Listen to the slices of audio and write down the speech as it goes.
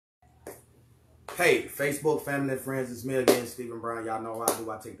Hey, Facebook family and friends, it's me again, Stephen Brown. Y'all know how I do.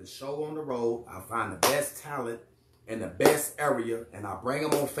 I take the show on the road. I find the best talent in the best area, and I bring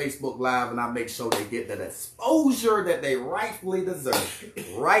them on Facebook Live, and I make sure they get that exposure that they rightfully deserve.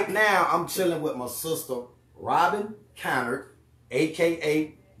 Right now, I'm chilling with my sister, Robin Cannard,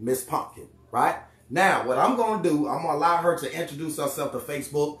 a.k.a. Miss Pumpkin, right? Now, what I'm going to do, I'm going to allow her to introduce herself to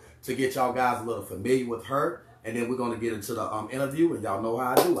Facebook to get y'all guys a little familiar with her. And then we're going to get into the interview, and y'all know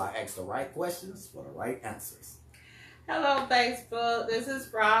how I do. I ask the right questions for the right answers. Hello, Facebook. This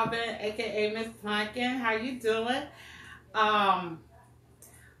is Robin, aka Miss Pumpkin. How you doing? From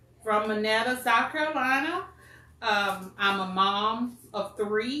Monetta, South Carolina. I'm a mom of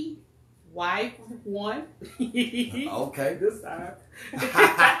 3, wife of 1. Okay, This time.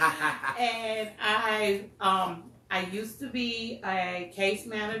 And I used to be a case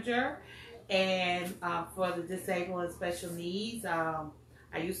manager. And for the disabled and special needs, I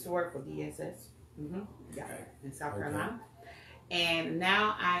used to work for DSS in South Carolina. And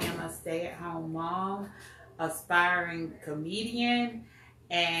now I am a stay-at-home mom, aspiring comedian,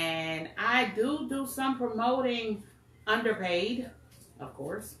 and I do some promoting, underpaid, of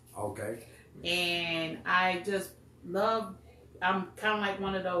course. Okay. And I just love, I'm kind of like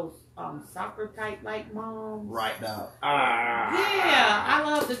one of those soccer type like moms. Right now. Yeah, I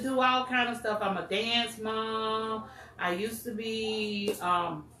love to do all kind of stuff. I'm a dance mom. I used to be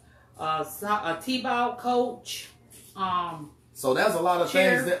a t-ball coach. So there's a lot of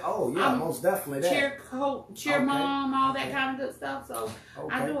things that, most definitely that. Cheer mom, all that kind of good stuff. So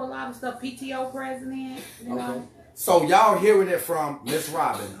I do a lot of stuff. PTO president, you know. So y'all hearing it from Miss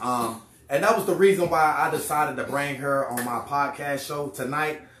Robin. And that was the reason why I decided to bring her on my podcast show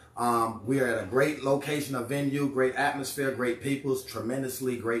tonight. We are at a great location, a venue, great atmosphere, great peoples,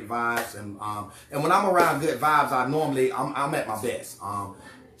 tremendously great vibes. And when I'm around good vibes, I'm at my best.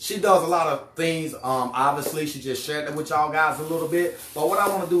 She does a lot of things. Obviously, she just shared it with y'all guys a little bit. But what I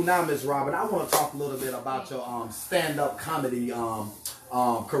want to do now, Miss Robin, I want to talk a little bit about your stand-up comedy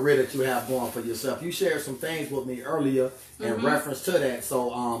career that you have going for yourself. You shared some things with me earlier in reference to that.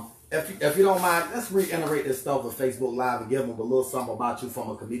 So if you don't mind, let's reiterate this stuff with Facebook Live and give them a little something about you from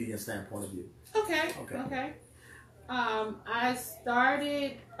a comedian standpoint of view. Okay. I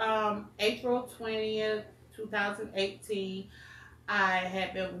started April 20th, 2018. I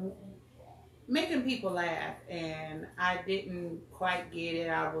had been making people laugh, and I didn't quite get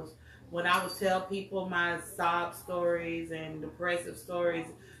it. When I would tell people my sob stories and depressive stories,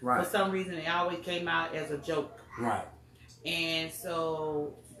 for some reason it always came out as a joke. Right. And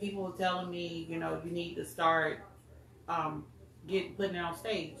so people were telling me, you need to start putting it on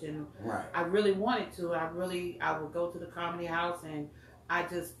stage, and I really wanted to. I would go to the comedy house, and I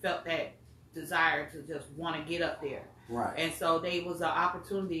just felt that desire to just want to get up there. Right. And so there was an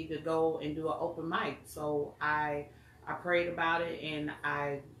opportunity to go and do an open mic. So I prayed about it, and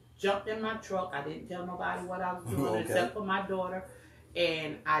I jumped in my truck. I didn't tell nobody what I was doing except for my daughter,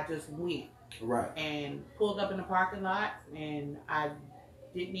 and I just went. Right. And pulled up in the parking lot, and I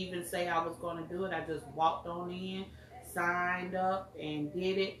didn't even say I was going to do it. I just walked on in, signed up, and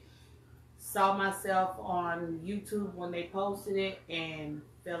did it. Saw myself on YouTube when they posted it, and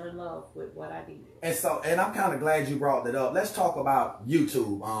fell in love with what I did. And I'm kind of glad you brought that up. Let's talk about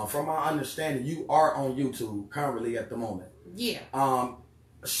YouTube. From my understanding, you are on YouTube currently at the moment. Yeah.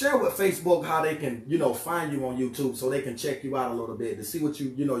 Share with Facebook how they can, find you on YouTube so they can check you out a little bit to see what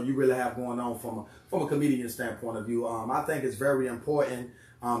you really have going on from a comedian standpoint of view. I think it's very important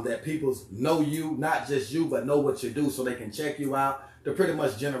that people know you, not just you, but know what you do so they can check you out to pretty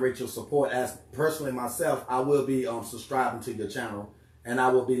much generate your support. As personally myself, I will be subscribing to your channel, and I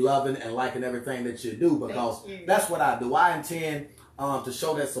will be loving and liking everything that you do, because that's what I do. I intend to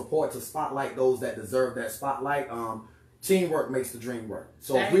show that support, to spotlight those that deserve that spotlight. Teamwork makes the dream work.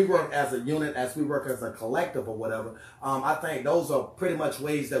 So if we work as a unit, as we work as a collective or whatever, I think those are pretty much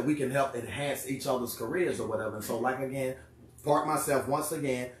ways that we can help enhance each other's careers or whatever. And so, like, again, part myself once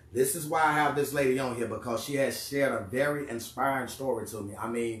again, this is why I have this lady on here, because she has shared a very inspiring story to me. I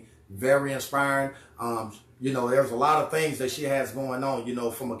mean, very inspiring. There's a lot of things that she has going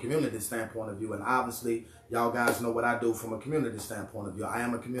on, from a community standpoint of view. And obviously, y'all guys know what I do from a community standpoint of view. I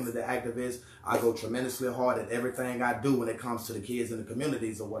am a community activist. I go tremendously hard at everything I do when it comes to the kids in the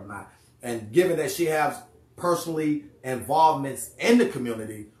communities or whatnot. And given that she has personally involvements in the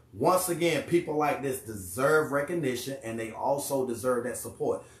community, once again, people like this deserve recognition, and they also deserve that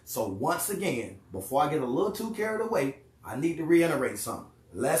support. So once again, before I get a little too carried away, I need to reiterate something.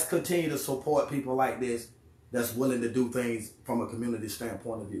 Let's continue to support people like this that's willing to do things from a community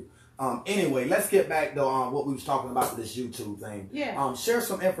standpoint of view. Anyway, let's get back to what we was talking about with this YouTube thing. Yeah. Share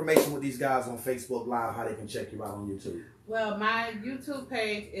some information with these guys on Facebook Live, how they can check you out on YouTube. Well, my YouTube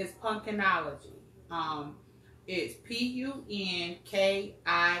page is Punkinology. It's PUNKINOLOGY.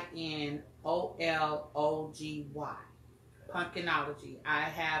 Punkinology. I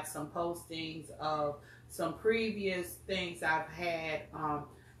have some postings of some previous things I've had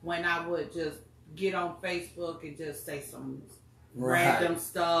when I would just get on Facebook and just say some random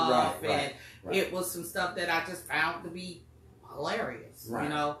stuff, and it was some stuff that I just found to be hilarious. You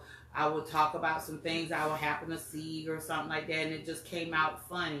know, I would talk about some things I would happen to see or something like that, and it just came out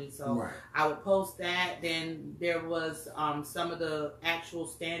funny. So I would post that. Then there was some of the actual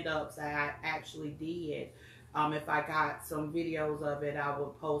stand-ups that I actually did. If I got some videos of it, I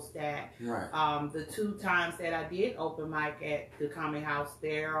would post that. The 2 times that I did open mic at the Comedy House,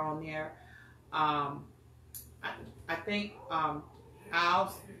 they're on there. I think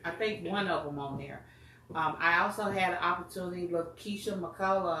one of them on there. I also had an opportunity with Keisha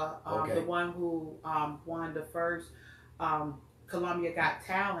McCullough, the one who won the first Columbia Got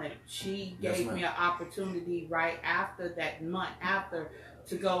Talent. She gave me an opportunity right after that month after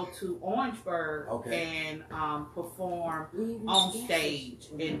to go to Orangeburg and perform on stage,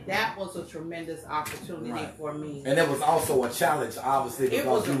 and that was a tremendous opportunity for me. And it was also a challenge, obviously. It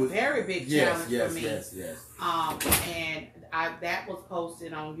was a very big challenge for me. Yes. And that was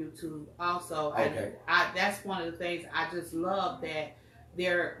posted on YouTube also. And that's one of the things I just love, that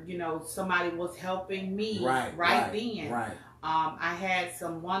there, somebody was helping me right then. I had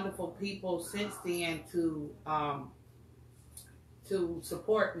some wonderful people since then to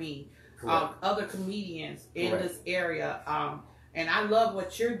support me, other comedians in this area, and I love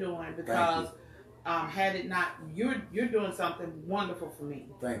what you're doing, because had it not, you're doing something wonderful for me.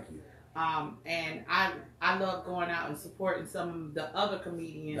 Thank you. And I love going out and supporting some of the other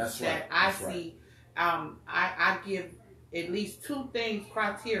comedians that I see. I give at least 2 things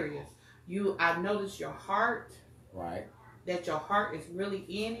criteria. I notice your heart, that your heart is really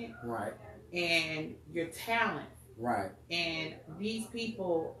in it, and your talent. And these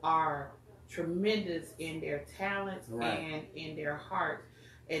people are tremendous in their talents and in their hearts.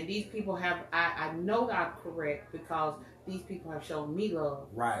 And these people I know that I'm correct, because these people have shown me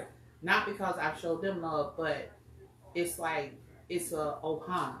love. Not because I've showed them love, but it's like, it's a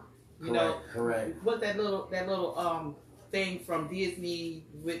ohana. You know? What that little thing from Disney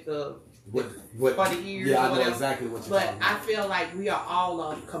with the funny ears, I know exactly what you're talking about. I feel like we are all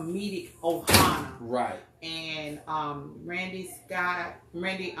a comedic ohana. And Randy, it's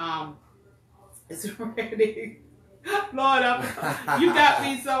Randy. Lord, you got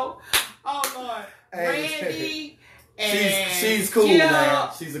me so. Oh Lord, Randy. And she's cool,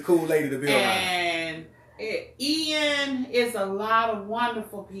 man. She's a cool lady to be around. And Ian is a lot of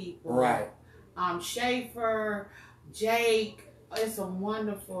wonderful people. Schaefer, Jake. It's some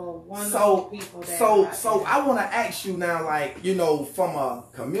wonderful people. So I want to ask you now, like, from a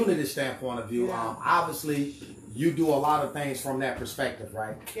community standpoint of view, obviously you do a lot of things from that perspective,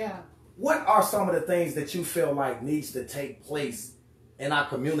 right? What are some of the things that you feel like needs to take place in our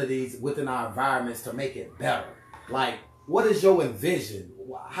communities, within our environments, to make it better? Like, what is your envision?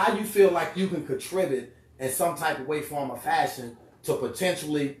 How you feel like you can contribute in some type of way, form, or fashion to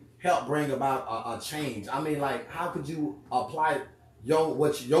potentially help bring about a change? I mean, like, how could you apply your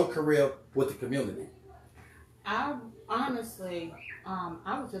career with the community? I honestly,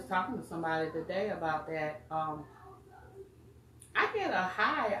 I was just talking to somebody today about that. I get a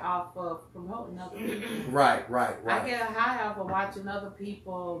high off of promoting other people. Right. I get a high off of watching other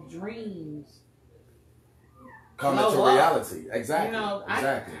people's dreams come into reality. Exactly.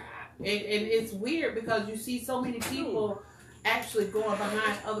 And it's weird, because you see so many people actually going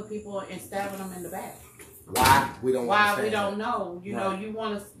behind other people and stabbing them in the back. Why? We don't know. You know, you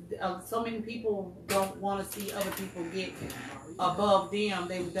want to. So many people don't want to see other people get above them.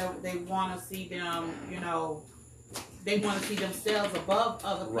 They want to see them. They want to see themselves above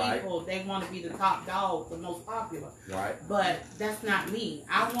other people. They want to be the top dog, the most popular. But that's not me.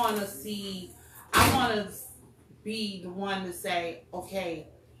 I want to be the one to say, okay,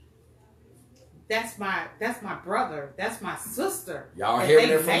 that's my brother, that's my sister. Y'all are hearing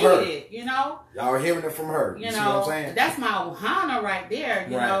it from her. Y'all are hearing it from her. You see what I'm saying? That's my ohana right there.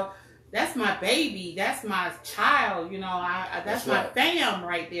 You know, that's my baby. That's my child. That's my fam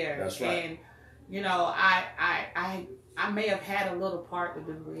right there. That's right. And I may have had a little part to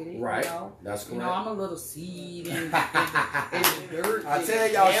do with it. That's correct. I'm a little seed in the dirt. I tell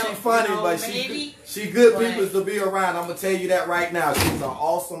y'all, she funny, but she good people to be around. I'm gonna tell you that right now. She's an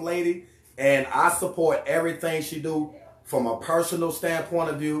awesome lady, and I support everything she do. from a personal standpoint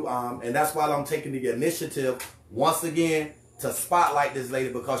of view, and that's why I'm taking the initiative once again to spotlight this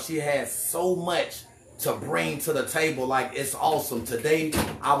lady, because she has so much to bring to the table. Like, it's awesome. Today,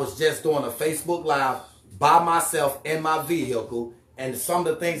 I was just doing a Facebook Live by myself in my vehicle, and some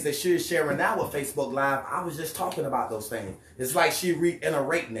of the things that she's sharing now with Facebook Live, I was just talking about those things. It's like she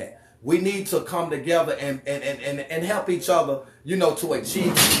reiterating that. We need to come together and help each other, you know, to achieve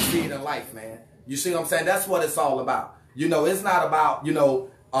and succeed in life, man. You see what I'm saying? That's what it's all about. You know, it's not about, you know,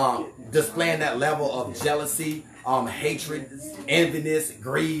 displaying that level of jealousy, hatred, enviness,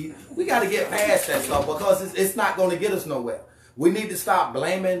 greed. We got to get past that stuff, because it's not going to get us nowhere. We need to stop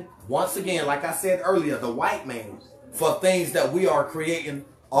blaming, once again, like I said earlier, the white man for things that we are creating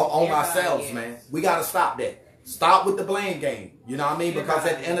on ourselves, man. We got to stop that. Stop with the blame game. You know what I mean? Because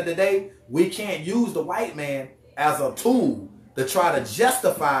at the end of the day, we can't use the white man as a tool to try to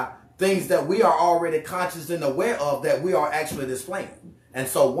justify things that we are already conscious and aware of that we are actually displaying. And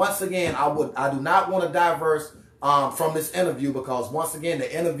so once again, I do not want to diverse from this interview, because once again,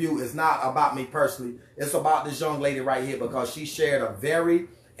 the interview is not about me personally. It's about this young lady right here, because she shared a very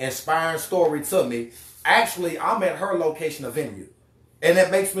inspiring story to me. Actually, I'm at her location of venue, and it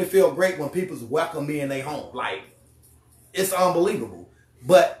makes me feel great when people welcome me in their home. Like, it's unbelievable.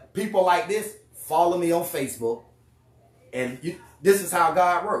 But people like this follow me on Facebook, and this is how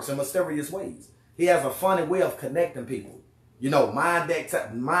God works in mysterious ways. He has a funny way of connecting people. You know,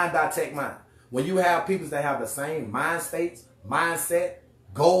 mind.tech mind. When you have people that have the same mind states, mindset,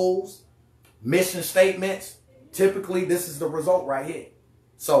 goals, mission statements, typically this is the result right here.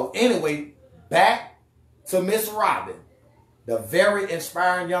 So anyway, back to Miss Robin, the very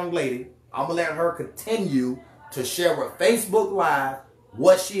inspiring young lady. I'm going to let her continue to share with Facebook Live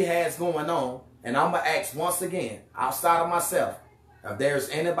what she has going on. And I'm going to ask once again, outside of myself, if there's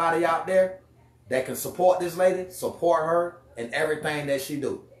anybody out there that can support this lady, support her in everything that she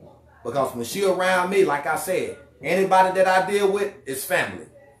do. Because when she around me, like I said, anybody that I deal with is family.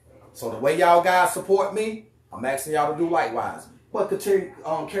 So the way y'all guys support me, I'm asking y'all to do likewise. But continue,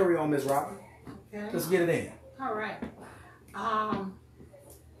 carry on, Miss Robin. Okay. Let's get it in. All right.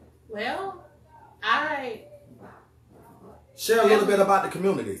 Well, share a little bit about the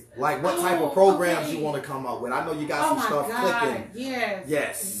community. Like what type of programs you want to come up with. I know you got some stuff clicking. Yes.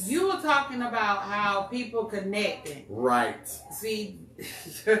 Yes. You were talking about how people connecting. Right. See.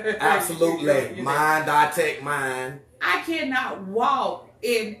 Absolutely. Mind.tech mind. I cannot walk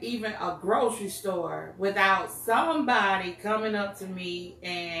in even a grocery store without somebody coming up to me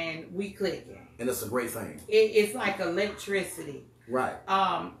and we clicking. And it's a great thing. It's like electricity. Right.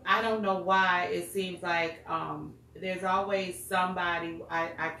 I don't know why it seems like there's always somebody,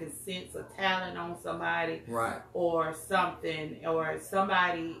 I can sense a talent on somebody. Right. Or something, or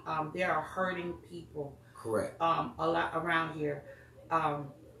somebody, there are hurting people. Correct. A lot around here.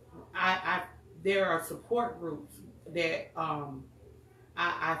 There are support groups that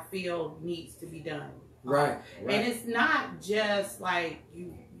I feel needs to be done. Right. And it's not just like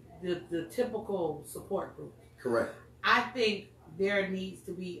the typical support group. Correct. I think there needs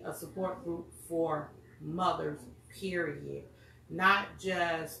to be a support group for mothers, period. Not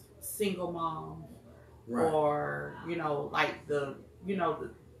just single moms. Right. Or, like a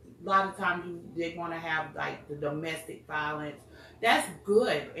lot of times they want to have like the domestic violence. That's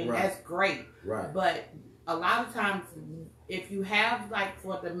good and that's great. Right. But a lot of times if you have like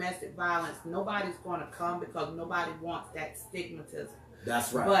for domestic violence, nobody's going to come because nobody wants that stigmatism.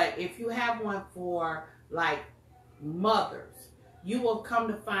 That's right. But if you have one for like mothers, you will come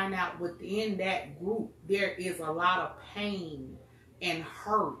to find out within that group there is a lot of pain and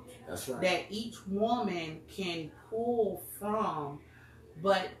hurt. That's right. That each woman can pull from.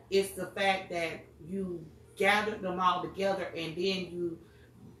 But it's the fact that you gathered them all together and then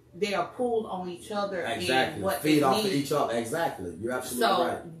they are pulled on each other. Exactly. And what feed they off need. of each other. Exactly. You're absolutely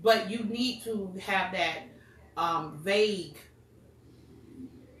right. But you need to have that vague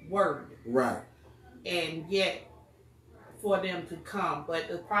word. Right. And yet for them to come. But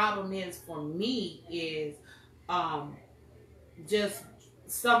the problem is for me is just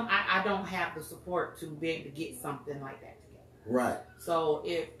I don't have the support to be able to get something like that. Right. So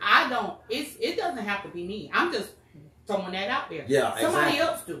if I don't, it doesn't have to be me. I'm just throwing that out there. Yeah, somebody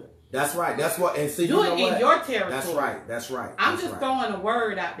else do it. That's right. That's what. And see, do it in your territory. That's right. That's right. I'm just throwing a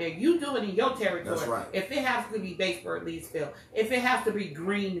word out there. You do it in your territory. That's right. If it has to be Batesburg, Leesville, if it has to be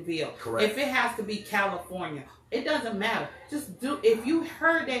Greenville, correct. If it has to be California, it doesn't matter. Just do. If you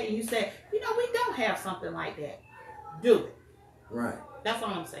heard that and you said, we don't have something like that, do it. Right. That's all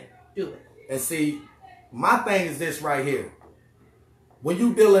I'm saying. Do it. And see, my thing is this right here. When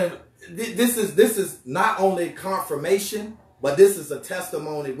you dealing this is not only confirmation, but this is a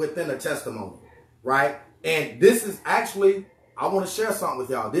testimony within a testimony, right? And this is actually, I want to share something with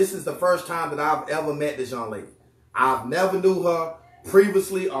y'all. This is the first time that I've ever met this young lady. I've never knew her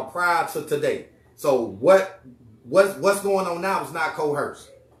previously or prior to today. So what's going on now is not coerced.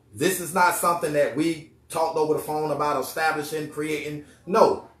 This is not something that we talked over the phone about establishing, creating.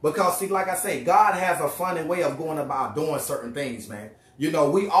 No, because see, like I say, God has a funny way of going about doing certain things, man. You know,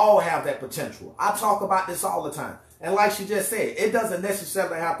 we all have that potential. I talk about this all the time. And like she just said, it doesn't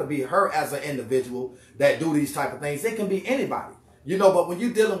necessarily have to be her as an individual that do these type of things. It can be anybody. You know, but when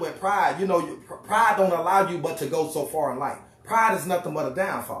you're dealing with pride, you know, pride don't allow you but to go so far in life. Pride is nothing but a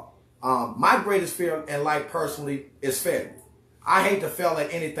downfall. My greatest fear in life personally is failure. I hate to fail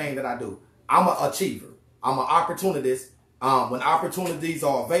at anything that I do. I'm an achiever. I'm an opportunist. When opportunities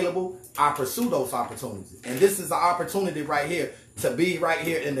are available, I pursue those opportunities. And this is an opportunity right here to be right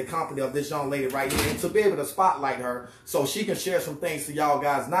here in the company of this young lady right here and to be able to spotlight her so she can share some things to y'all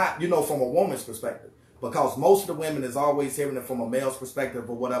guys, not, you know, from a woman's perspective. Because most of the women is always hearing it from a male's perspective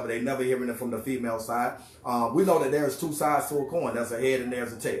or whatever. They never hearing it from the female side. We know that there's two sides to a coin. There's a head and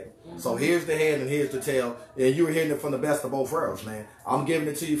there's a tail. So here's the head and here's the tail. And you're hearing it from the best of both worlds, man. I'm giving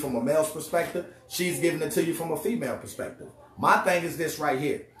it to you from a male's perspective. She's giving it to you from a female perspective. My thing is this right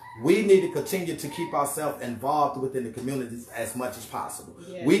here. We need to continue to keep ourselves involved within the communities as much as possible.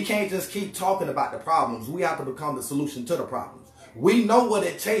 Yeah. We can't just keep talking about the problems. We have to become the solution to the problems. We know what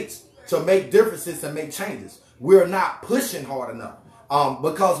it takes to make differences and make changes. We're not pushing hard enough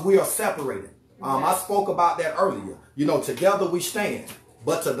because we are separated. I spoke about that earlier. You know, together we stand,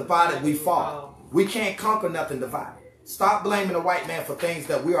 but to divided we fall. We can't conquer nothing divided. Stop blaming the white man for things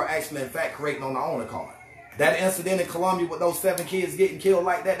that we are actually, in fact, creating on our own accord. That incident in Colombia with those 7 kids getting killed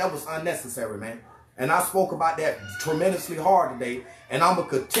like that, that was unnecessary, man. And I spoke about that tremendously hard today. And I'm going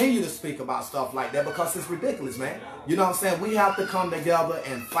to continue to speak about stuff like that because it's ridiculous, man. You know what I'm saying? We have to come together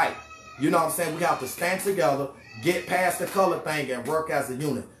and fight. You know what I'm saying? We have to stand together, get past the color thing, and work as a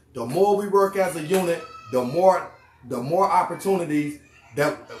unit. The more we work as a unit, the more opportunities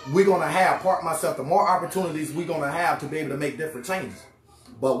that we're going to have. The more opportunities we're going to have to be able to make different changes.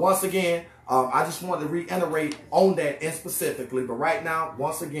 But once again, I just want to reiterate on that in specifically. But right now,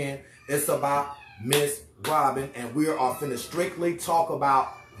 once again, it's about Miss Robin. And we are finna strictly talk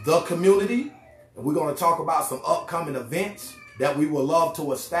about the community. And we're going to talk about some upcoming events that we would love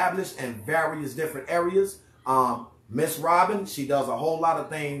to establish in various different areas. Miss Robin, she does a whole lot of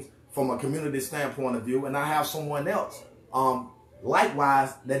things from a community standpoint of view. And I have someone else,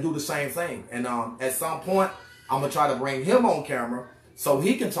 likewise, that do the same thing. And at some point, I'm going to try to bring him on camera so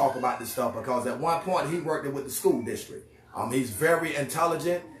he can talk about this stuff, because at one point he worked with the school district. He's very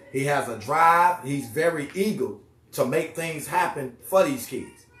intelligent. He has a drive. He's very eager to make things happen for these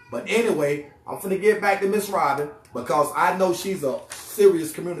kids. But anyway, I'm going to get back to Miss Robin because I know she's a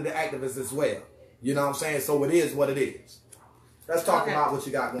serious community activist as well. You know what I'm saying? So it is what it is. Let's talk about what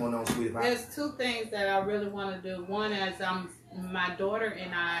you got going on, sweetie pie. There's 2 things that I really want to do. One is my daughter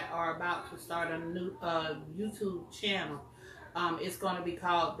and I are about to start a new YouTube channel. It's going to be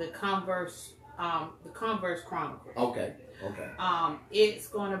called the Converse Chronicles. Okay. It's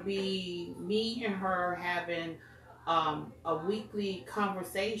going to be me and her having a weekly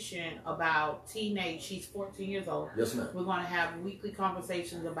conversation about teenage. She's 14 years old. Yes, ma'am. We're going to have weekly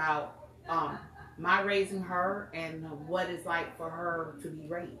conversations about my raising her and what it's like for her to be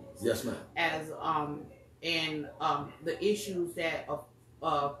raised. Yes, ma'am. As the issues that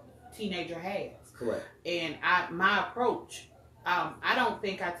a teenager has. Correct. And my approach, I don't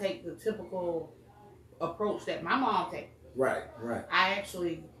think I take the typical approach that my mom takes. Right. I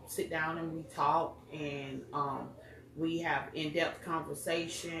actually sit down and we talk, and we have in-depth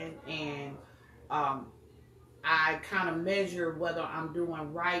conversation, and I kind of measure whether I'm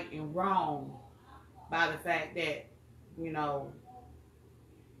doing right and wrong by the fact that, you know,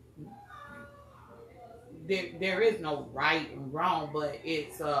 there is no right and wrong, but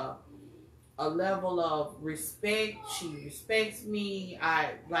it's a level of respect. She respects me.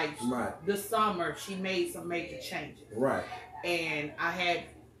 This summer she made some major changes. Right. And I had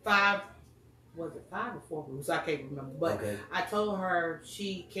 5 or 4 groups? I can't remember. But okay. I told her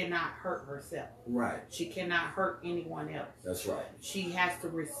she cannot hurt herself. Right. She cannot hurt anyone else. That's right. She has to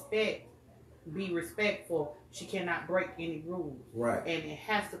be respectful. She cannot break any rules. Right. And it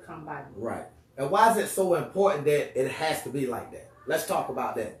has to come by me. Right. And why is it so important that it has to be like that? Let's talk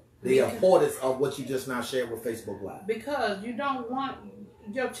about that. The importance of what you just now shared with Facebook Live. Because you don't want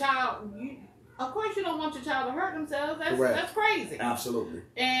your child, of course you don't want your child to hurt themselves. That's crazy. Absolutely.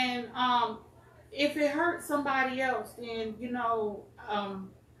 And if it hurts somebody else, then, you know,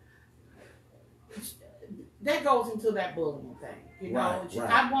 that goes into that bullying thing. You know, Right.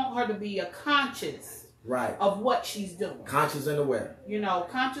 I want her to be a conscious Right. of what she's doing. Conscious and aware. You know,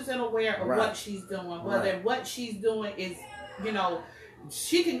 conscious and aware of Right. what she's doing. Whether Right. what she's doing is, you know,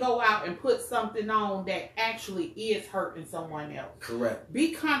 she can go out and put something on that actually is hurting someone else. Correct.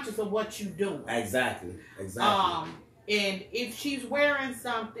 Be conscious of what you're doing. Exactly. And if she's wearing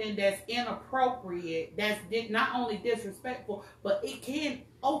something that's inappropriate, that's not only disrespectful, but it can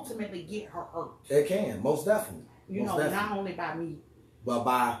ultimately get her hurt. It can, most definitely. You know, not only by me, but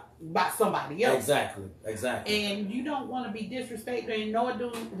by somebody else. Exactly. And you don't want to be disrespectful, and nor do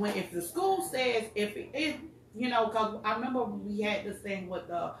when if the school says if you know, because I remember we had this thing with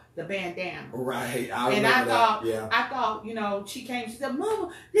the bandana. Right. I thought, you know, she came, she said, Mama,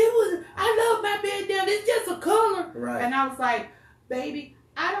 I love my bandana. It's just a color. Right. And I was like, baby,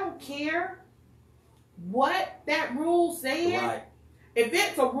 I don't care what that rule said. Right. If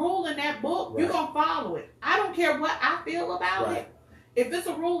it's a rule in that book, you're going to follow it. I don't care what I feel about it. If it's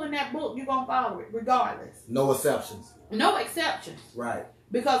a rule in that book, you're going to follow it regardless. No exceptions. No exceptions. Right.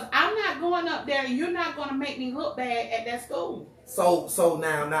 Because I'm not going up there and you're not going to make me look bad at that school. So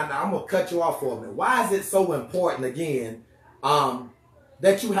now I'm going to cut you off for a minute. Why is it so important, again,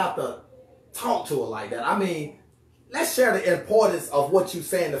 that you have to talk to her like that? I mean, let's share the importance of what you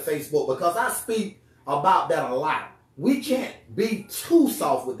say in the Facebook, because I speak about that a lot. We can't be too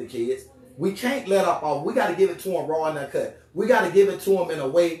soft with the kids. We can't let up on. We got to give it to them raw and uncut. We got to give it to them in a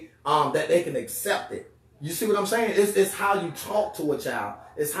way that they can accept it. You see what I'm saying? It's how you talk to a child.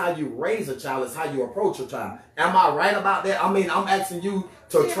 It's how you raise a child. It's how you approach a child. Am I right about that? I mean, I'm asking you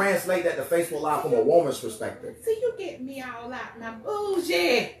to translate that to Facebook Live from a woman's perspective. See, you get me all out my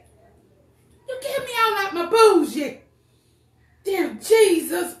bougie. You get me all out my bougie. Dear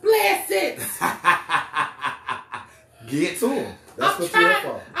Jesus, bless it. Get to him. That's what you're here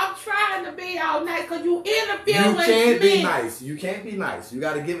for. I'm trying to be all nice because you interfere with me. You can't be nice. You can't be nice. You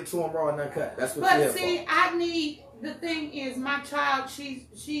got to give it to him raw and uncut. That's what you're here for. But see, I need, the thing is, my child, she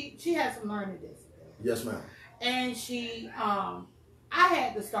has some learning disabilities. Yes, ma'am. And I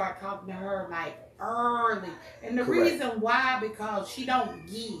had to start talking to her like early. And the reason why, because she don't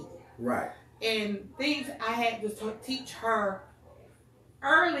get it. Right. And things I had to teach her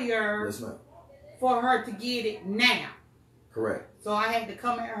earlier. Yes, ma'am. For her to get it now. Correct. So I had to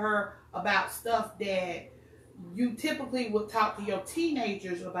come at her about stuff that you typically would talk to your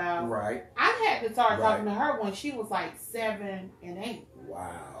teenagers about. Right. I had to start talking to her when she was like 7 and 8.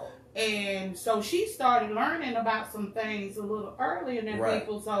 Wow. And so she started learning about some things a little earlier than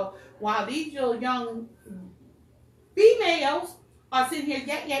people. So while these little young females are sitting here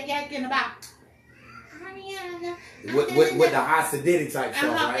yakking about, with the high sedity type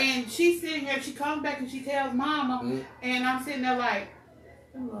stuff, right? And she's sitting here, she comes back and she tells Mama, and I'm sitting there like,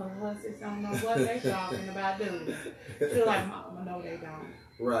 little hussies don't know what they talking about doing. She's like, Mama, no, they don't.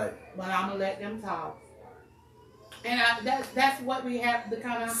 Right. But I'm gonna let them talk. And that's what we have, the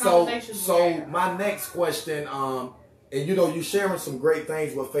kind of conversations. So my next question, and you know, you're sharing some great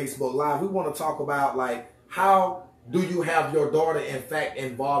things with Facebook Live. We want to talk about, like, how do you have your daughter, in fact,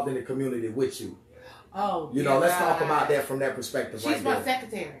 involved in the community with you? Oh, you know, let's talk about that from that perspective. She's my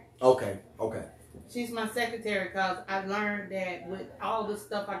secretary. Okay. She's my secretary because I learned that with all the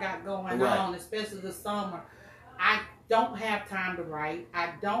stuff I got going on, especially this summer, I don't have time to write.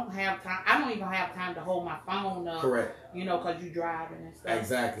 I don't have time. I don't even have time to hold my phone up. Correct. You know, because you're driving and stuff.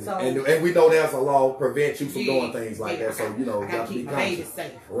 Exactly. So, and we know there's a law prevents you from doing things like that. So, you know, I got to keep my baby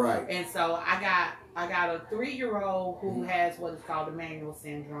safe. Right. And so I got a 3-year-old who has what is called Emmanuel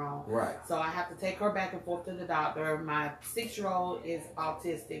syndrome. Right. So I have to take her back and forth to the doctor. My 6-year-old is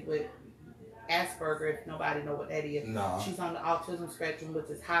autistic with Asperger, if nobody know what that is. No. She's on the autism spectrum, which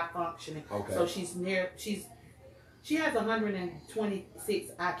is high functioning. Okay. So she has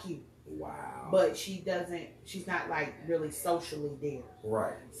 126 IQ. Wow. But she's not like really socially there.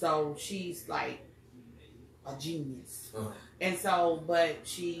 Right. So she's like a genius. And so,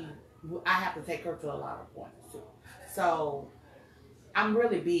 I have to take her to a lot of appointments too. So I'm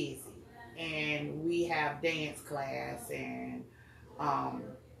really busy, and we have dance class, and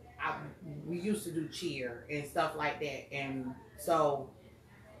we used to do cheer and stuff like that. And so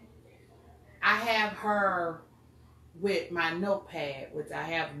I have her with my notepad, which I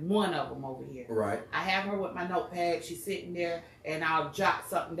have one of them over here. Right. I have her with my notepad. She's sitting there, and I'll jot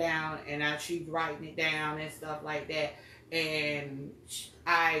something down, and she's writing it down and stuff like that. And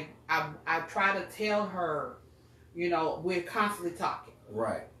I try to tell her, you know, we're constantly talking.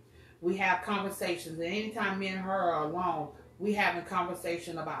 Right. We have conversations, and anytime me and her are alone, we have a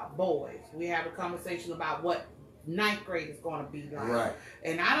conversation about boys. We have a conversation about what ninth grade is going to be like. Right.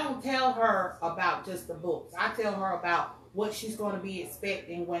 And I don't tell her about just the books. I tell her about what she's going to be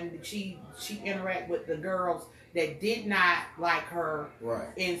expecting when she interact with the girls that did not like her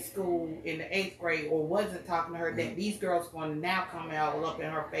in school in the 8th grade or wasn't talking to her, that these girls going to now come out all up in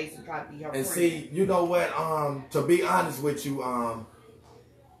her face and try to be her friend. And see, you know what, to be honest with you,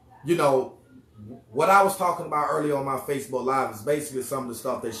 you know, what I was talking about earlier on my Facebook Live is basically some of the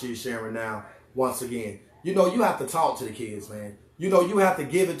stuff that she's sharing now. Once again, you know, you have to talk to the kids, man. You know, you have to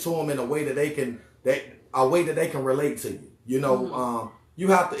give it to them in a way that they can relate to you. You know, you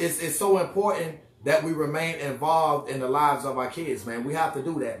have to. It's so important that we remain involved in the lives of our kids, man. We have to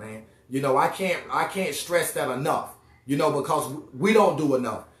do that, man. You know, I can't stress that enough. You know, because we don't do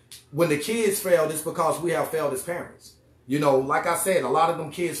enough. When the kids fail, it's because we have failed as parents. You know, like I said, a lot of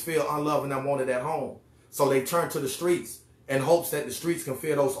them kids feel unloved and unwanted at home. So they turn to the streets in hopes that the streets can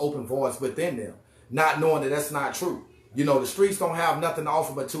fill those open voids within them, not knowing that that's not true. You know, the streets don't have nothing to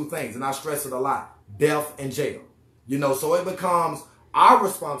offer but 2 things, and I stress it a lot: death and jail. You know, so it becomes our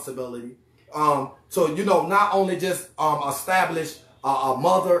responsibility to, you know, not only just establish a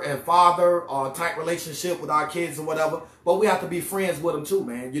mother and father type relationship with our kids or whatever, but we have to be friends with them too,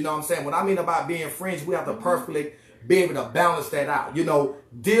 man. You know what I'm saying? What I mean about being friends, we have to perfectly be able to balance that out. You know,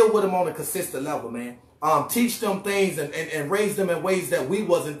 deal with them on a consistent level, man. Teach them things and raise them in ways that we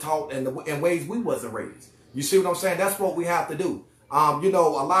wasn't taught and in ways we wasn't raised. You see what I'm saying? That's what we have to do. You know,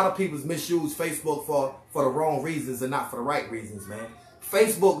 a lot of people misuse Facebook for the wrong reasons and not for the right reasons, man.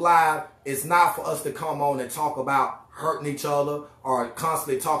 Facebook Live is not for us to come on and talk about hurting each other or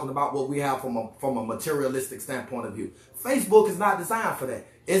constantly talking about what we have from a materialistic standpoint of view. Facebook is not designed for that.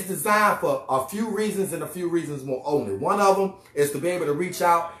 It's designed for a few reasons and a few reasons more only. One of them is to be able to reach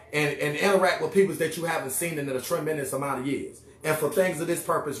out and interact with people that you haven't seen in a tremendous amount of years. And for things of this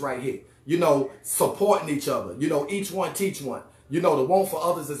purpose right here. You know, supporting each other. You know, each one teach one. You know, the want for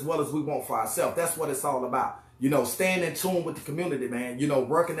others as well as we want for ourselves. That's what it's all about. You know, staying in tune with the community, man. You know,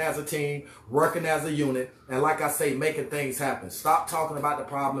 working as a team, working as a unit. And like I say, making things happen. Stop talking about the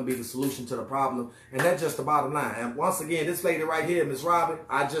problem, be the solution to the problem. And that's just the bottom line. And once again, this lady right here, Miss Robin,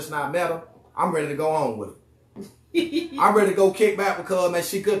 I just not met her. I'm ready to go home with her. I'm ready to go kick back with her, man.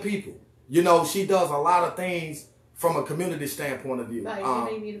 She good people. You know, she does a lot of things from a community standpoint of view. Like, you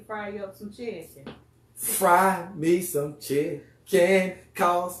need me to fry you up some chicken. Fry me some chicken,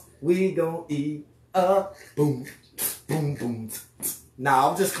 cause we gon' eat up. Boom, boom, boom.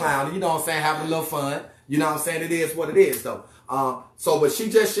 Nah, I'm just clowning. You know what I'm saying? Having a little fun. You know what I'm saying? It is what it is, though. But she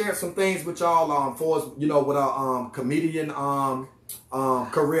just shared some things with y'all for us, you know, with our comedian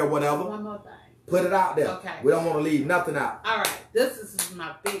career, whatever. One more thing. Put it out there. Okay. We don't want to leave nothing out. All right. This is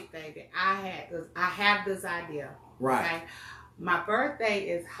my big thing that I have this idea. Right. Okay? My birthday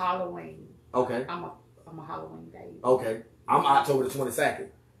is Halloween. Okay. I'm a Halloween baby. Okay. I'm October the 22nd.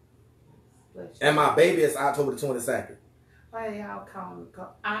 And my baby is October the 22nd. Why y'all calling?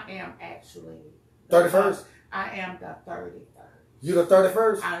 I am actually 31st? I am the 31st. You the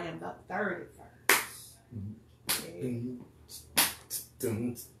 31st? I am the 31st.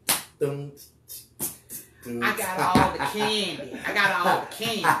 I got all the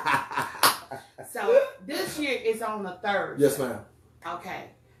candy. So this year is on the 3rd. Yes, ma'am.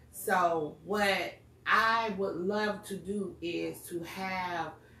 Okay. So what I would love to do is to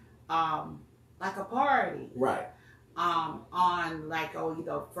have like a party. Right. On like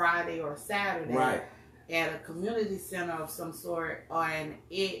either Friday or Saturday. Right. At a community center of some sort, and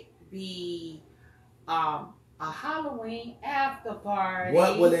it be a Halloween after party.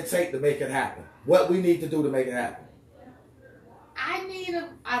 What will it take to make it happen? What we need to do to make it happen? I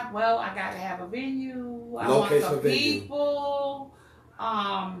got to have a venue. I Location want some venue. people.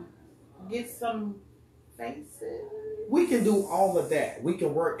 Get some faces. We can do all of that. We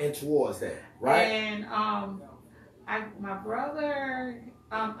can work in towards that, right? And my brother.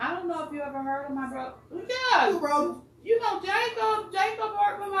 I don't know if you ever heard of my brother. Yeah, bro. You know Jacob. Jacob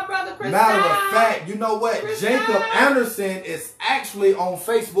worked with my brother Chris. Matter of fact, you know what? Chris Jacob Down. Anderson is actually on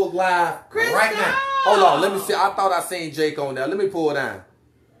Facebook Live Chris right now. Down. Hold on, let me see. I thought I seen Jake on there. Let me pull it down.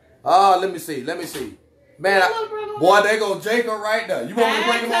 Let me see. Man, boy, they go Jacob right there. You want me to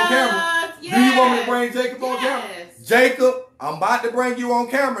bring him on camera? Yes. Do you want me to bring Jacob on camera? Yes. Jacob, I'm about to bring you on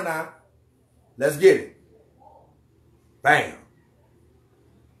camera now. Let's get it. Bam.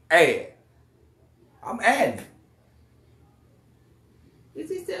 Add. I'm adding. Is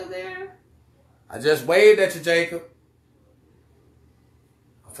he still there? I just waved at you, Jacob.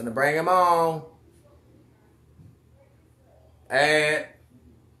 I'm finna bring him on. Add.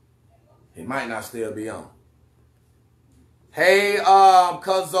 He might not still be on. Hey,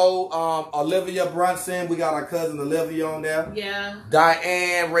 Cuzzo, Olivia Brunson. We got our cousin Olivia on there. Yeah.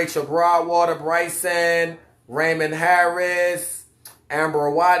 Diane, Rachel Broadwater, Bryson, Raymond Harris,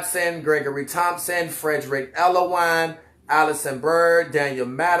 Amber Watson, Gregory Thompson, Frederick Ellawine, Allison Bird, Daniel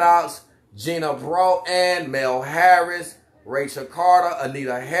Maddox, Gina Broughton, Mel Harris, Rachel Carter,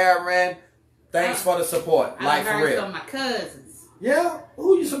 Anita Herron. Thanks for the support. Like for real. Some of my cousins. Yeah.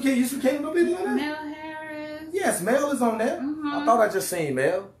 Ooh, you some kids in the video like that? Mel Harris. Yes, Mel is on there. I thought I just seen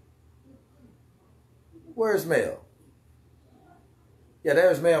Mel. Where's Mel? Yeah,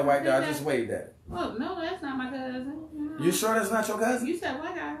 there's Mel right there. I just waved at it. Oh, no, that's not my cousin. You sure that's not your cousin? You said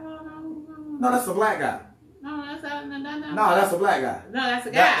white guy. No, that's a black guy. No, that's not. No, that's a black guy. No, that's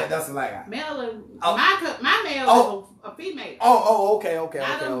a guy. That's a black guy. Male is, my male is a female. Okay.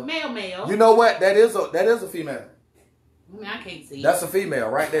 Male. You know what? That is a female. I mean, I can't see. That's a female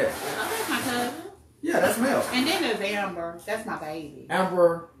right there. Oh, that's my cousin. Yeah, that's Mel. And then there's Amber. That's my baby.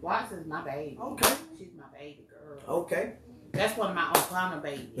 Amber Watson's my baby. Okay. She's my baby girl. Okay. That's one of my O'Connor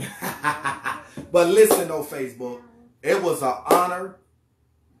babies. But listen, though, Facebook, it was an honor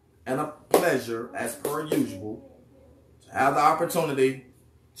and a pleasure, as per usual, to have the opportunity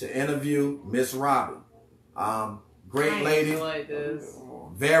to interview Miss Robin. Great lady,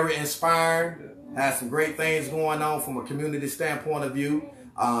 very inspiring, has some great things going on from a community standpoint of view.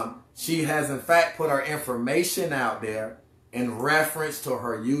 She has, in fact, put her information out there in reference to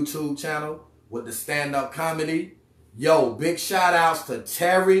her YouTube channel with the stand-up comedy. Yo, big shout-outs to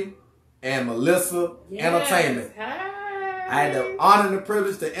Terry and Melissa Entertainment. Hey. I had the honor and the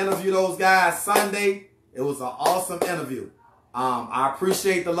privilege to interview those guys Sunday. It was an awesome interview. I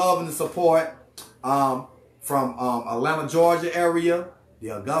appreciate the love and the support from Atlanta, Georgia area, the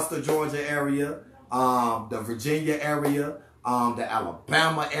Augusta, Georgia area, the Virginia area, the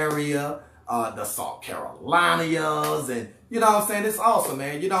Alabama area, the South Carolinas, and you know what I'm saying? It's awesome,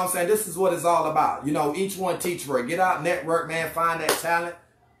 man. You know what I'm saying? This is what it's all about. You know, each one teach for it. Get out, network, man, find that talent,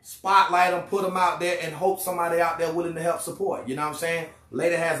 spotlight them, put them out there, and hope somebody out there willing to help support. You know what I'm saying?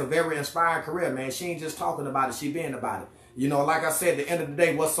 Lady has a very inspiring career, man. She ain't just talking about it, she being about it. You know, like I said, at the end of the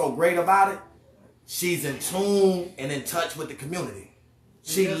day, what's so great about it? She's in tune and in touch with the community.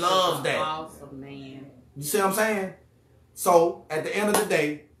 She loves that. Awesome, man. You see what I'm saying? So, at the end of the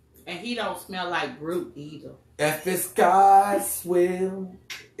day, and he don't smell like Groot either. If it's God's will,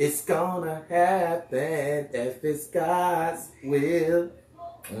 it's gonna happen. If it's God's will.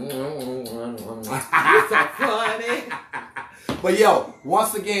 You're so funny. But yo,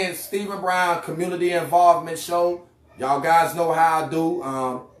 once again, Stephen Brown Community Involvement Show. Y'all guys know how I do.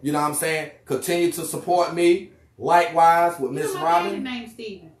 You know what I'm saying? Continue to support me. Likewise with Miss Robin. My name's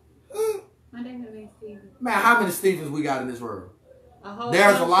Stephen. My name's Stephen. Man, how many Stephens we got in this world?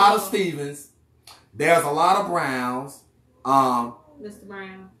 There's a lot of Stephens. There's a lot of Browns. Mr.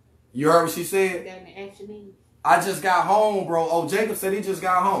 Brown. You heard what she said? I just got home, bro. Oh, Jacob said he just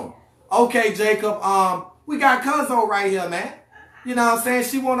got home. Okay, Jacob. We got Cuzzo right here, man. You know what I'm saying?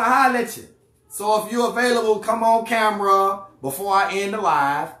 She want to holler at you. So if you're available, come on camera before I end the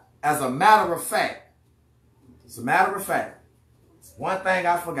live. As a matter of fact, one thing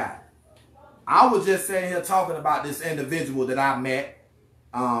I forgot. I was just sitting here talking about this individual that I met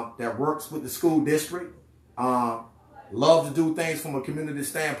that works with the school district. Love to do things from a community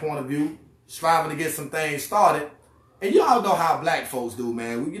standpoint of view. Striving to get some things started. And y'all know how black folks do,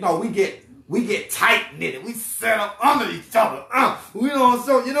 man. We get tight-knitted. We settle under each other. You know what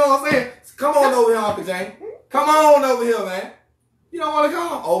I'm saying? Come on over here, Uncle James. Come on over here, man. You don't want to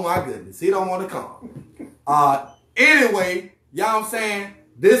come? Oh, my goodness. He don't want to come. Anyway, y'all know what I'm saying?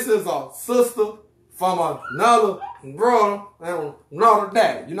 This is a sister from another brother and another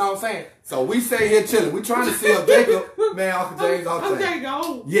daddy. You know what I'm saying? So we stay here chilling. We trying to see if Jacob, man, Uncle James, okay,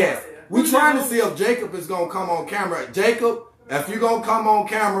 go. Yes. We trying to see if Jacob is going to come on camera. Jacob, if you're going to come on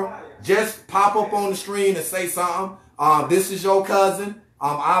camera, just pop up on the screen and say something. This is your cousin.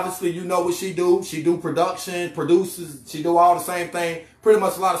 Obviously, you know what she do. She do production, produces. She do all the same thing. Pretty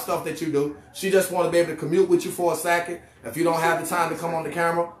much a lot of stuff that you do. She just want to be able to commute with you for a second. If you don't have the time to come on the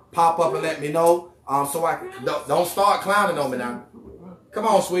camera, pop up and let me know. So I can, don't start clowning on me now. Come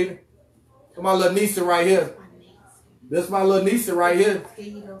on, sweetie. Come on, little niece right here. This is my little niece right here.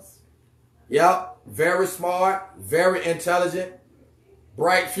 Yep. Very smart, very intelligent,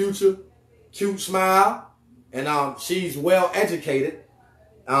 bright future, cute smile, and she's well educated.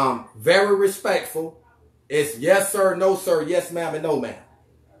 Very respectful. It's yes sir, no sir, yes ma'am, and no ma'am.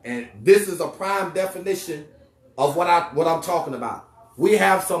 And this is a prime definition of what I'm talking about. We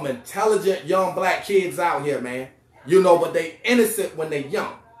have some intelligent young black kids out here, man. You know, but they innocent when they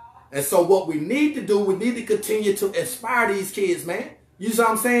young. And so what we need to do, we need to continue to inspire these kids, man. You see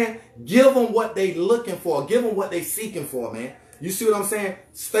what I'm saying? Give them what they looking for. Give them what they seeking for, man. You see what I'm saying?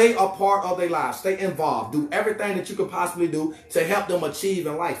 Stay a part of their lives. Stay involved. Do everything that you could possibly do to help them achieve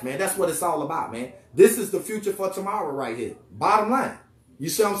in life, man. That's what it's all about, man. This is the future for tomorrow right here. Bottom line. You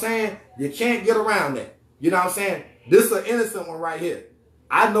see what I'm saying? You can't get around that. You know what I'm saying? This is an innocent one right here.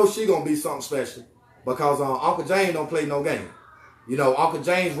 I know she going to be something special because Uncle James don't play no game. You know, Uncle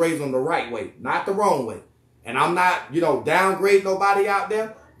James raised them the right way, not the wrong way. And I'm not, you know, downgrade nobody out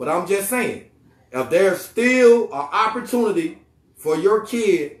there, but I'm just saying, if there's still an opportunity for your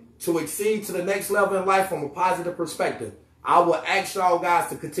kid to exceed to the next level in life from a positive perspective, I will ask y'all guys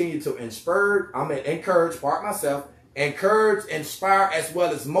to continue to encourage, inspire, as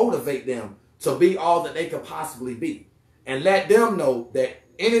well as motivate them to be all that they could possibly be. And let them know that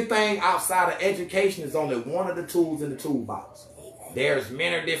anything outside of education is only one of the tools in the toolbox. There's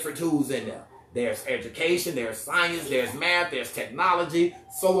many different tools in there. There's education, there's science, there's math, there's technology,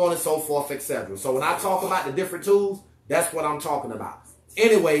 so on and so forth, etc. So when I talk about the different tools, that's what I'm talking about.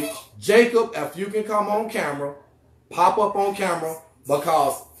 Anyway, Jacob, if you can come on camera, pop up on camera,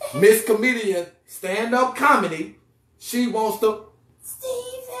 because Miss Comedian Stand-Up Comedy, she wants to...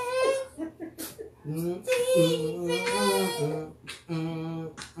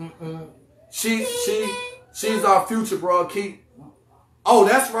 She's our future, bro. Oh,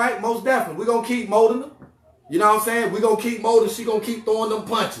 that's right. Most definitely. We're going to keep molding her. You know what I'm saying? We're going to keep molding. She's going to keep throwing them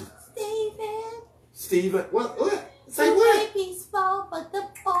punches. Steven. What? Say what? Babies fall, but the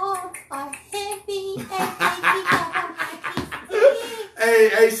balls are heavy.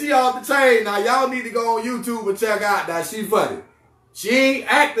 Hey, she off the chain. Now, y'all need to go on YouTube and check out that. She funny. She ain't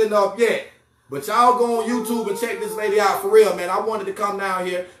acting up yet. But y'all go on YouTube and check this lady out for real, man. I wanted to come down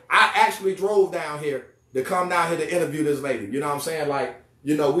here. I actually drove down here to come down here to interview this lady. You know what I'm saying? Like,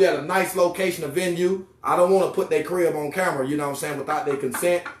 you know, we had a nice location, a venue. I don't want to put their crib on camera, you know what I'm saying, without their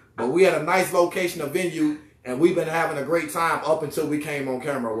consent. But we had a nice location, a venue, and we've been having a great time up until we came on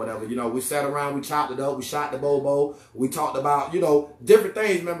camera or whatever. You know, we sat around, we chopped it up, we shot the bobo. We talked about, you know, different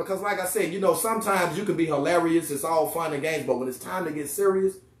things, man. Because like I said, you know, sometimes you can be hilarious. It's all fun and games. But when it's time to get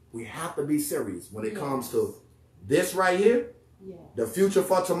serious, we have to be serious when it comes to this right here, the future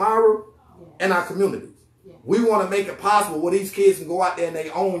for tomorrow, and our communities. We want to make it possible where these kids can go out there in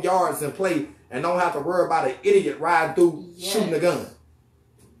their own yards and play and don't have to worry about an idiot riding through shooting a gun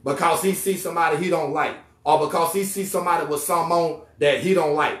because he sees somebody he don't like, or because he sees somebody with something on that he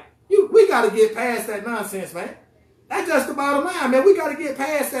don't like. We got to get past that nonsense, man. That's just the bottom line, man. We got to get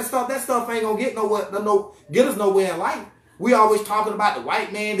past that stuff. That stuff ain't going to get us nowhere in life. We always talking about the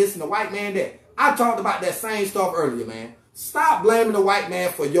white man this and the white man that. I talked about that same stuff earlier, man. Stop blaming the white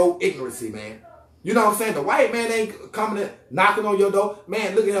man for your ignorancy, man. You know what I'm saying? The white man ain't coming in, knocking on your door.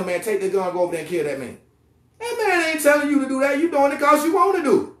 Man, look at him, man. Take the gun, go over there and kill that man. That man ain't telling you to do that. You doing it because you want to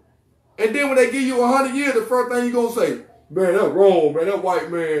do it. And then when they give you 100 years, the first thing you going to say, man, that's wrong, man. That white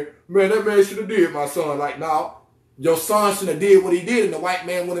man, that man should have did my son. Like, no, your son should have did what he did, and the white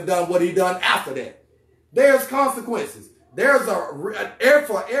man would have done what he done after that. There's consequences. There's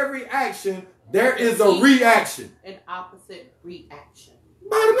for every action, there is a reaction. An opposite reaction.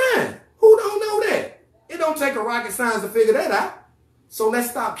 Bottom line. Who don't know that? It don't take a rocket science to figure that out. So let's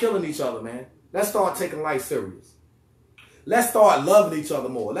stop killing each other, man. Let's start taking life serious. Let's start loving each other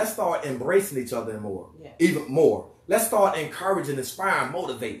more. Let's start embracing each other more, even more. Let's start encouraging, inspiring,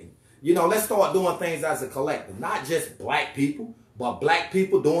 motivating. You know, let's start doing things as a collective. Not just black people, but black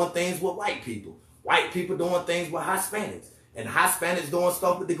people doing things with white people. White people doing things with Hispanics. And Hispanics doing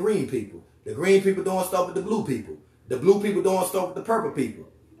stuff with the green people. The green people doing stuff with the blue people. The blue people doing stuff with the purple people.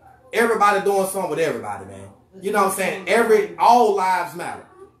 Everybody doing something with everybody, man. You know what I'm saying? All lives matter.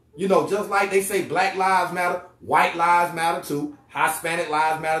 You know, just like they say black lives matter, white lives matter too, Hispanic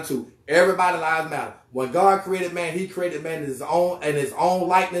lives matter too. Everybody lives matter. When God created man, he created man in his own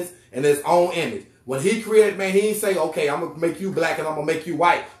likeness and his own image. When he created man, he didn't say, okay, I'm going to make you black and I'm going to make you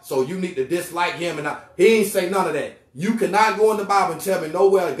white, so you need to dislike him. And he didn't say none of that. You cannot go in the Bible and tell me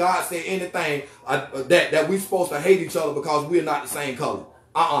nowhere God said anything that we're supposed to hate each other because we're not the same color.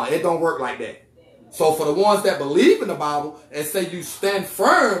 It don't work like that. So for the ones that believe in the Bible and say you stand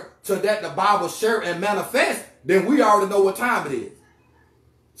firm to that the Bible share and manifest, then we already know what time it is.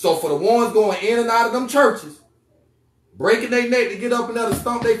 So for the ones going in and out of them churches, breaking their neck to get up and there to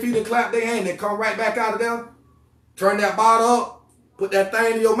stomp their feet and clap their hand and come right back out of them, turn that bottle up, put that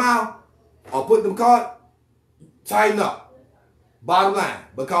thing in your mouth, or put them cards, tighten up. Bottom line,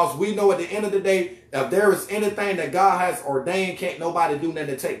 because we know at the end of the day, if there is anything that God has ordained, can't nobody do nothing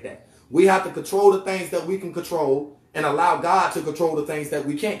to take that. We have to control the things that we can control and allow God to control the things that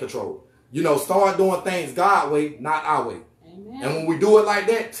we can't control. You know, start doing things God way, not our way. Amen. And when we do it like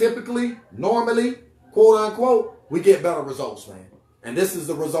that, typically, normally, quote unquote, we get better results, man. And this is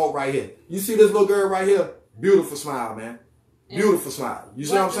the result right here. You see this little girl right here? Beautiful smile, man. Beautiful smile. You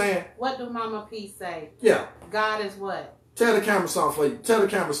see what I'm saying? What do Mama P say? Yeah. God is what? Tell the camera something for you. Tell the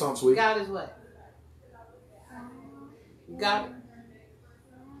camera something, sweet. God is what? God.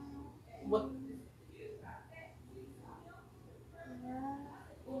 What?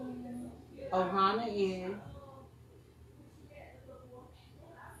 Ohana is.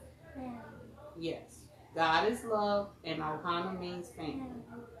 Yes. God is love and Ohana means family.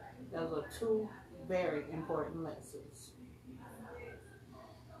 Those are two very important lessons.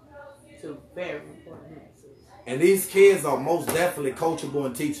 Two very important lessons. And these kids are most definitely coachable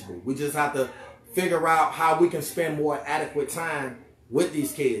and teachable. We just have to figure out how we can spend more adequate time with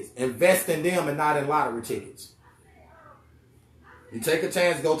these kids. Invest in them and not in lottery tickets. You take a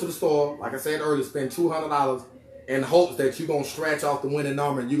chance, go to the store, like I said earlier, spend $200 in hopes that you're going to scratch off the winning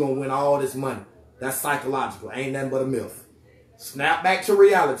number and you're going to win all this money. That's psychological. Ain't nothing but a myth. Snap back to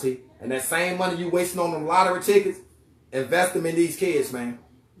reality, and that same money you wasting on them lottery tickets, invest them in these kids, man.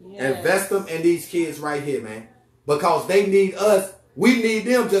 Yes. Invest them in these kids right here, man. Because they need us. We need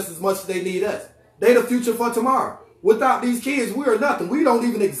them just as much as they need us. They the future for tomorrow. Without these kids, we are nothing. We don't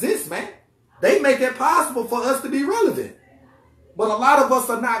even exist, man. They make it possible for us to be relevant. But a lot of us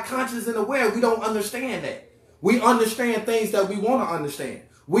are not conscious and aware. We don't understand that. We understand things that we want to understand.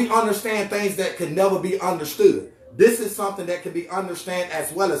 We understand things that can never be understood. This is something that can be understood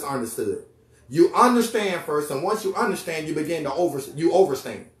as well as understood. You understand first, and once you understand, you begin to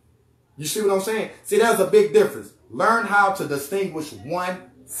overstand. You see what I'm saying? See, there's a big difference. Learn how to distinguish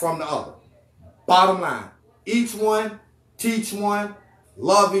one from the other. Bottom line, each one, teach one,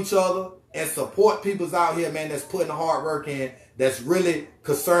 love each other, and support people's out here, man, that's putting the hard work in, that's really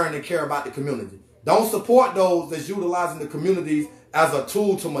concerned and care about the community. Don't support those that's utilizing the communities as a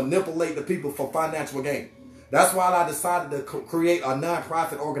tool to manipulate the people for financial gain. That's why I decided to create a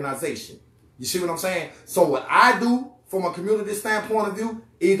nonprofit organization. You see what I'm saying? So what I do from a community standpoint of view,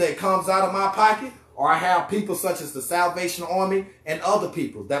 either it comes out of my pocket or I have people such as the Salvation Army and other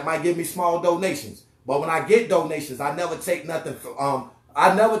people that might give me small donations. But when I get donations, I never take nothing.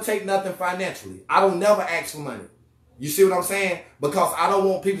 I never take nothing financially. I don't never ask for money. You see what I'm saying? Because I don't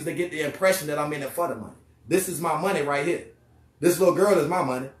want people to get the impression that I'm in it for the money. This is my money right here. This little girl is my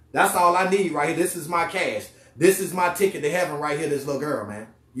money. That's all I need right here. This is my cash. This is my ticket to heaven right here, this little girl, man.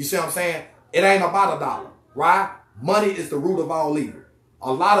 You see what I'm saying? It ain't about a dollar, right? Money is the root of all evil.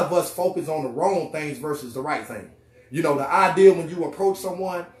 A lot of us focus on the wrong things versus the right thing. You know, the idea when you approach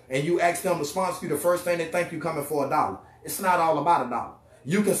someone and you ask them to sponsor you, the first thing they think you coming for $1. It's not all about $1.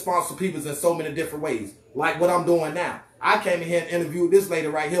 You can sponsor people in so many different ways. Like what I'm doing now. I came in here and interviewed this lady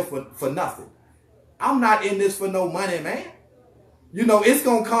right here for nothing. I'm not in this for no money, man. You know, it's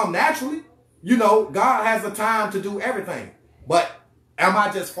going to come naturally. You know, God has a time to do everything. But am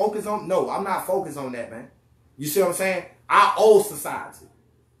I just focused on? No, I'm not focused on that, man. You see what I'm saying? I owe society.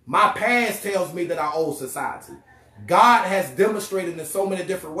 My past tells me that I owe society. God has demonstrated in so many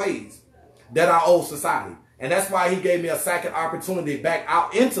different ways that I owe society. And that's why he gave me a second opportunity back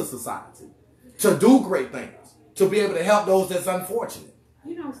out into society to do great things, to be able to help those that's unfortunate.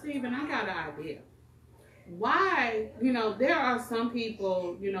 You know, Stephen, I got an idea. Why, you know, there are some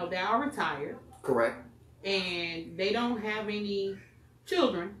people, you know, that are retired. Correct. And they don't have any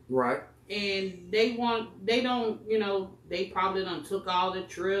children. Right. And they don't, you know, they probably done took all the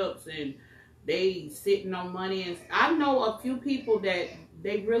trips and they sitting on money. And I know a few people that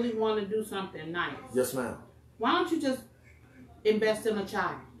they really want to do something nice. Yes, ma'am. Why don't you just invest in a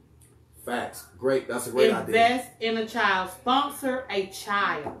child? Facts. Great. That's a great idea. Invest in a child. Sponsor a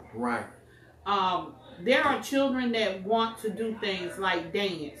child. Right. There are children that want to do things like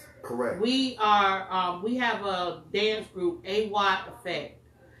dance. Correct. We have a dance group, AWAT Effect.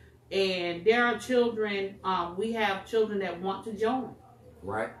 And there are children, we have children that want to join.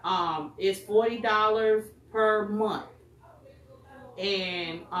 Right. It's $40 per month.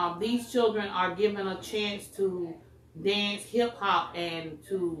 And these children are given a chance to dance hip hop and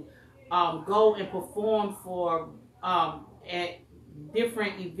to go and perform for at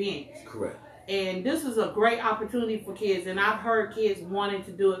different events. Correct. And this is a great opportunity for kids. And I've heard kids wanting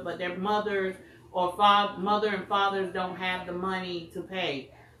to do it, but their mothers or mother and fathers don't have the money to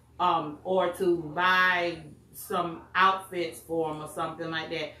pay or to buy some outfits for them or something like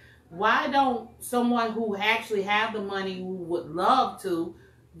that. Why don't someone who actually have the money, who would love to,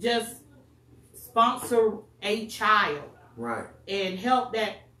 just sponsor a child? Right. And help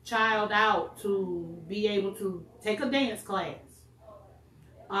that child out to be able to take a dance class.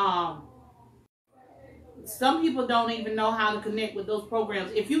 Some people don't even know how to connect with those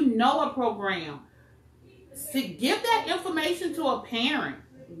programs. If you know a program, give that information to a parent.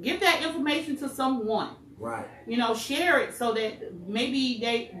 Give that information to someone. Right. You know, share it so that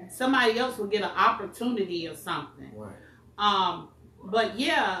maybe somebody else will get an opportunity or something. Right. But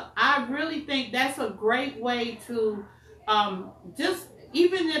yeah, I really think that's a great way to just,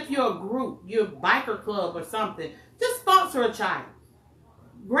 even if you're a group, you're a biker club or something, just sponsor a child.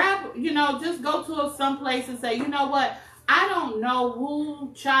 Grab, just go to some place and say, you know what, I don't know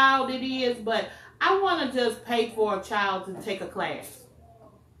who child it is, but I want to just pay for a child to take a class.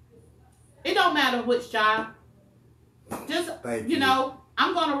 It don't matter which child. Just,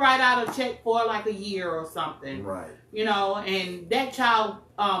 I'm going to write out a check for like a year or something. Right. And that child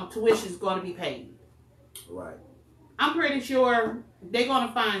tuition is going to be paid. Right. I'm pretty sure they're going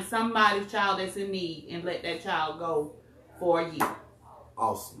to find somebody's child that's in need and let that child go for a year.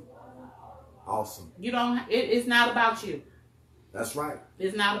 Awesome. Awesome. It's not about you. That's right.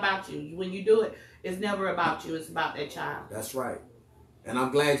 It's not about you. When you do it, it's never about you. It's about that child. That's right. And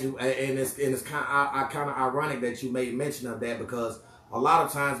I'm glad you, and it's kind of ironic that you made mention of that, because a lot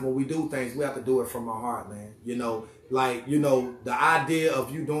of times when we do things, we have to do it from our heart, man. The idea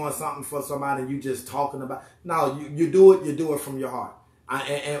of you doing something for somebody and you just talking about, no, you do it from your heart.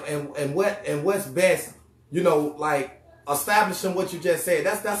 And what's best, establishing what you just said,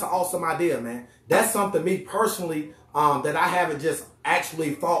 that's an awesome idea, man. That's something me personally that I haven't just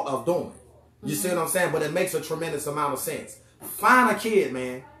actually thought of doing. You see what I'm saying? But it makes a tremendous amount of sense. Find a kid,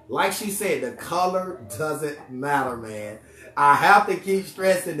 man. Like she said, the color doesn't matter, man. I have to keep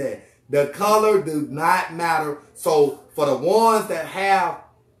stressing that. The color does not matter. So for the ones that have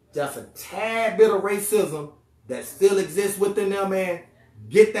just a tad bit of racism that still exists within them, man,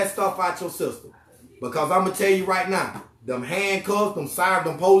 get that stuff out your system. Because I'm going to tell you right now, them handcuffs,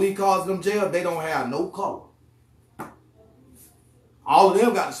 them police cars, them jail, they don't have no color. All of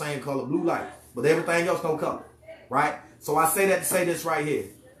them got the same color, blue light. But everything else no color. Right? So I say that to say this right here.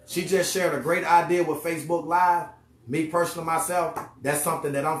 She just shared a great idea with Facebook Live. Me personally, myself, that's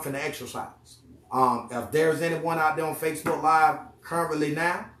something that I'm finna exercise. If there's anyone out there on Facebook Live currently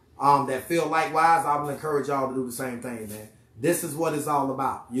now that feel likewise, I will encourage y'all to do the same thing, man. This is what it's all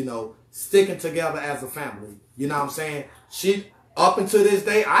about, sticking together as a family. You know what I'm saying? She, up until this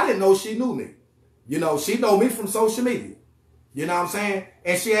day, I didn't know she knew me. She know me from social media. You know what I'm saying?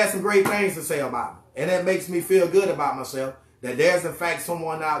 And she had some great things to say about me. And that makes me feel good about myself, that there's in fact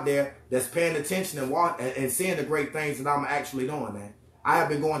someone out there that's paying attention and seeing the great things that I'm actually doing, man. I have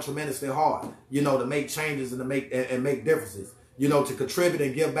been going tremendously hard, to make changes and to make differences, to contribute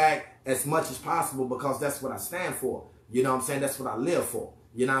and give back as much as possible, because that's what I stand for. You know what I'm saying? That's what I live for.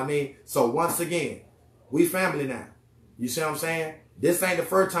 You know what I mean? So once again, we family now. You see what I'm saying? This ain't the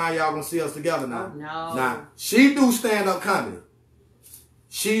first time y'all gonna see us together now. Oh, no. Now, she do stand-up comedy.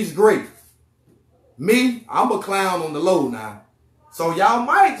 She's great. Me, I'm a clown on the low now. So y'all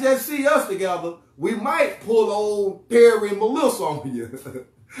might just see us together. We might pull old Perry and Melissa on you.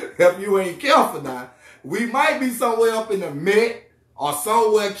 If you ain't careful now. We might be somewhere up in the Met or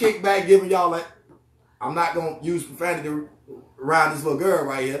somewhere kick back giving y'all like, I'm not going to use profanity around this little girl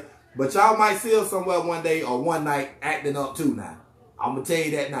right here. But y'all might see us somewhere one day or one night acting up too now. I'm going to tell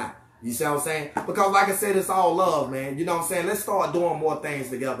you that now. You see what I'm saying? Because like I said, it's all love, man. You know what I'm saying? Let's start doing more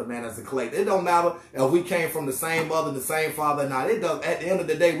things together, man, as a collective. It don't matter if we came from the same mother, the same father or not. It does. At the end of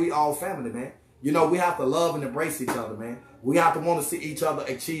the day, we all family, man. We have to love and embrace each other, man. We have to want to see each other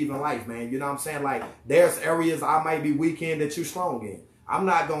achieve in life, man. You know what I'm saying? Like, there's areas I might be weak in that you're strong in. I'm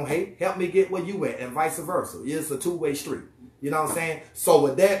not going to hate. Help me get where you at and vice versa. It's a two-way street. You know what I'm saying? So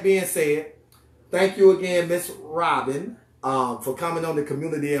with that being said, thank you again, Miss Robin. For coming on the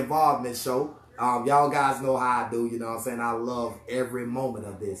Community Involvement Show. Y'all guys know how I do, you know what I'm saying? I love every moment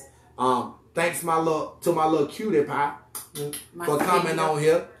of this. Thanks to my little cutie pie for coming on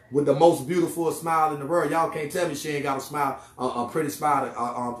here with the most beautiful smile in the world. Y'all can't tell me she ain't got a smile, a pretty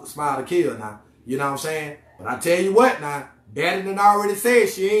smile, smile to kill now. You know what I'm saying? But I tell you what now, Daddy done already said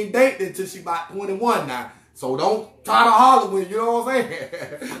she ain't dating until she about 21 now. So don't try to holler with, you know what I'm saying?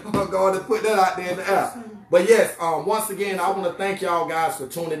 I'm going to put that out there in the air. But yes, once again, I want to thank y'all guys for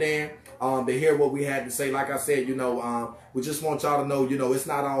tuning in to hear what we had to say. Like I said, we just want y'all to know, it's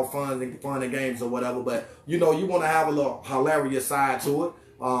not all fun and games or whatever, but, you want to have a little hilarious side to it.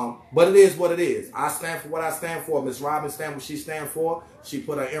 But it is what it is. I stand for what I stand for. Miss Robin stand what she stand for. She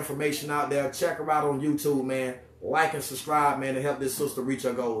put her information out there. Check her out on YouTube, man. Like and subscribe, man, to help this sister reach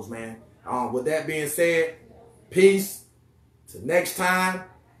her goals, man. With that being said, peace. Till next time.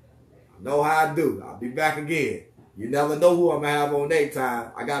 Know how I do. I'll be back again. You never know who I'm going to have on next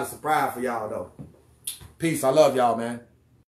time. I got a surprise for y'all, though. Peace. I love y'all, man.